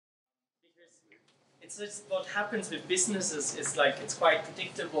It's just what happens with businesses is like it's quite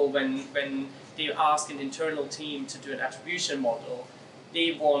predictable when they ask an internal team to do an attribution model.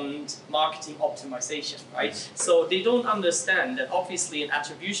 They want marketing optimization, right? So they don't understand that obviously an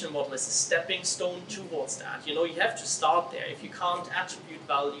attribution model is a stepping stone towards that. You know, you have to start there. If you can't attribute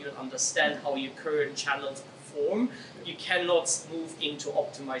value and understand how your current channels perform, you cannot move into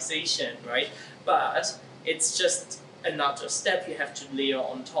optimization, right? But it's just another step you have to layer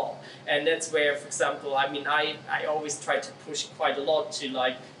on top. And that's where, for example, I mean, I always try to push quite a lot to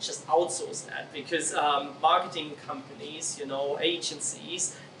like just outsource that, because marketing companies, you know,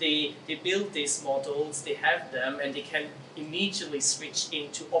 agencies, they build these models, they have them, and they can immediately switch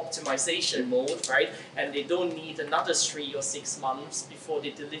into optimization mode, right? And they don't need another 3 or 6 months before they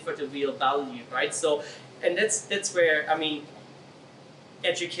deliver the real value, right? So, and that's where, I mean,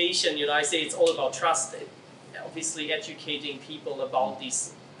 education, you know, I say it's all about trust. Obviously, educating people about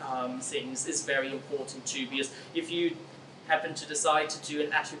these things is very important too, because if you happen to decide to do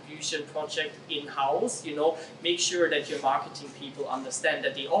an attribution project in-house, you know, make sure that your marketing people understand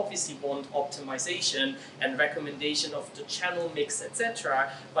that they obviously want optimization and recommendation of the channel mix,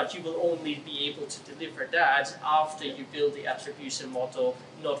 etc. But you will only be able to deliver that after you build the attribution model,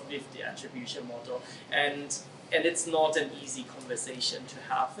 not with the attribution model. And it's not an easy conversation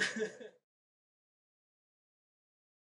to have.